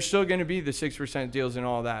know, and there's still going to be the 6% deals and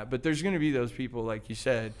all that, but there's going to be those people, like you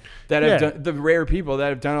said, that have done, the rare people that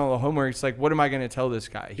have done all the homework. It's like, what am I going to tell this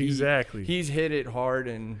guy? Exactly. He's hit it hard,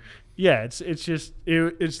 and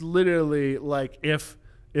it's literally like if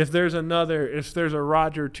there's a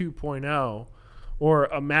Roger 2.0 or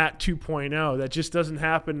a Matt 2.0 that just doesn't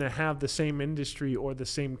happen to have the same industry or the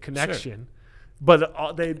same connection,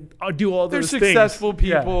 but they do all those things. They're successful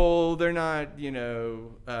people. They're not, you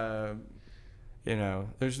know,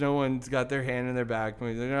 there's no one's got their hand in their back.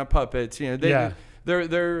 They're not puppets. You know,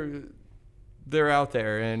 they're out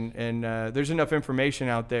there, and there's enough information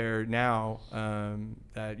out there now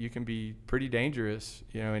that you can be pretty dangerous,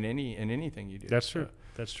 you know, in anything you do. That's true.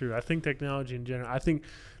 That's true. I think technology in general. I think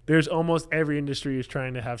there's almost every industry is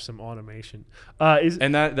trying to have some automation.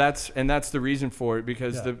 And that's the reason for it,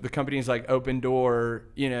 because the companies like Open Door,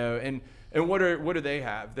 you know, and what do they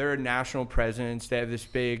have? They're a national presence. They have this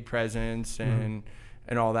big presence and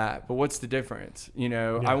all that. But what's the difference? You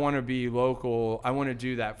know, I want to be local. I want to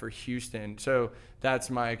do that for Houston. So that's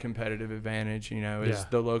my competitive advantage, you know, is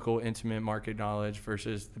the local intimate market knowledge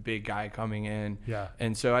versus the big guy coming in. Yeah.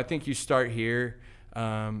 And so I think you start here.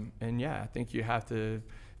 And I think you have to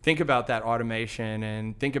think about that automation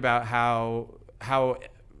and think about how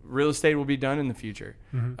real estate will be done in the future.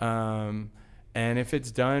 And if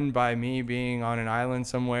it's done by me being on an island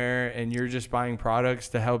somewhere and you're just buying products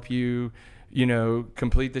to help you, you know,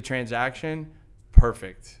 complete the transaction,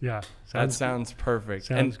 perfect. Yeah. That sounds perfect.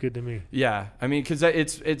 Sounds good to me. Yeah. I mean, because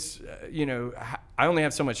it's you know, I only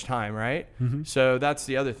have so much time, right? So that's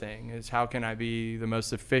the other thing, is how can I be the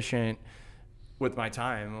most efficient with my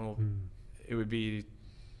time? Well, it would be,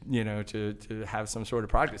 you know, to have some sort of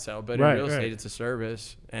product to sell, but in real estate, it's a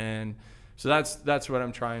service. And so that's what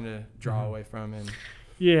I'm trying to draw away from. And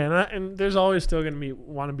and there's always still going to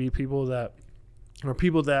want to be people that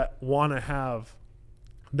want to have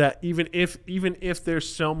that, even if there's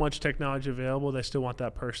so much technology available, they still want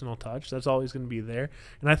that personal touch. That's always going to be there.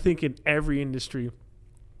 And I think in every industry,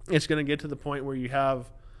 it's going to get to the point where you have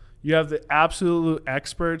the absolute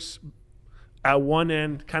experts at one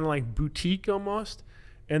end, kind of like boutique almost,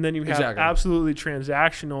 and then you have absolutely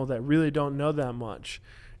transactional that really don't know that much,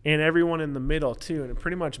 and everyone in the middle too. And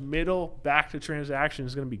pretty much middle back to transaction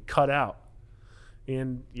is going to be cut out.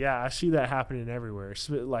 And I see that happening everywhere.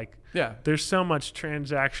 So like, there's so much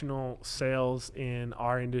transactional sales in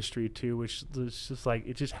our industry too, which is just like,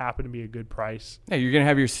 it just happened to be a good price. Yeah, you're gonna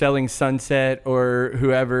have your selling Sunset or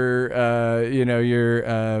whoever, you know,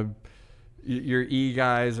 your E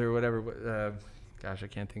guys or whatever. Gosh, I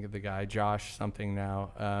can't think of the guy, Josh something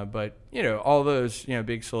now. But you know, all those, you know,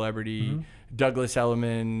 big celebrity, Douglas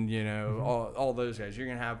Elliman, you know, all those guys. You're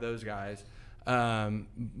gonna have those guys,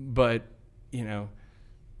 but you know,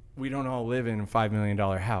 we don't all live in a $5 million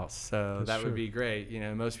house, so that would be great. You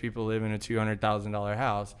know, most people live in a $200,000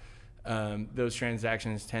 house. Those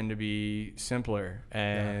transactions tend to be simpler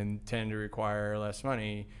and tend to require less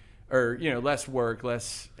money, or you know, less work,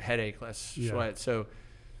 less headache, less sweat. So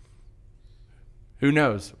who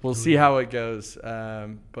knows? We'll see how it goes.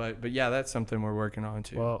 But yeah, that's something we're working on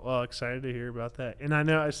too. Well, excited to hear about that. And I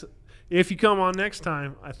know if you come on next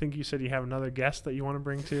time, I think you said you have another guest that you want to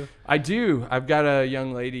bring to. I do. I've got a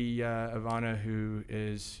young lady, Ivana, who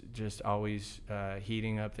is just always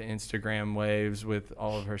heating up the Instagram waves with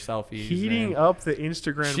all of her selfies. Heating up the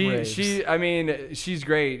Instagram waves. I mean, she's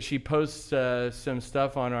great. She posts some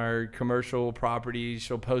stuff on our commercial properties.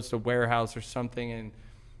 She'll post a warehouse or something, and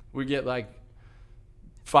we get like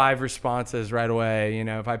 5 responses right away. You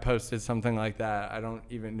know, if I posted something like that, I don't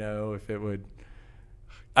even know if it would.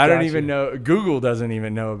 I don't even know. Google doesn't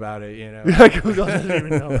even know about it, you know. Google doesn't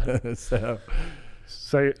even know about it. So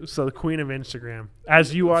the queen of Instagram,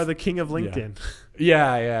 as you are the king of LinkedIn.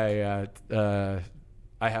 Yeah.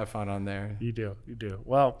 I have fun on there. You do.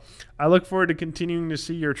 Well, I look forward to continuing to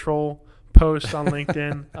see your troll posts on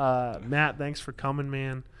LinkedIn. Matt, thanks for coming,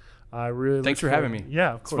 man. Thanks for having me.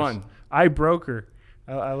 Yeah, of course. It's fun. iBroker.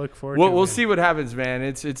 I look forward to it. We'll see what happens, man.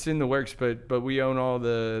 It's in the works, but we own all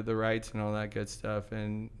the rights and all that good stuff,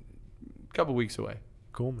 and a couple weeks away.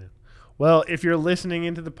 Cool, man. Well, if you're listening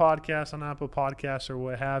into the podcast on Apple Podcasts or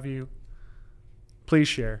what have you, please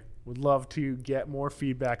share. Would love to get more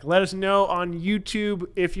feedback. Let us know on YouTube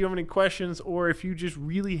if you have any questions, or if you just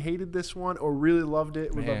really hated this one or really loved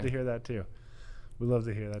it. We'd love to hear that too.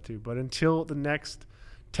 But until the next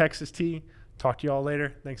Texas Tea, talk to you all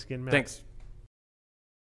later. Thanks again, Matt. Thanks.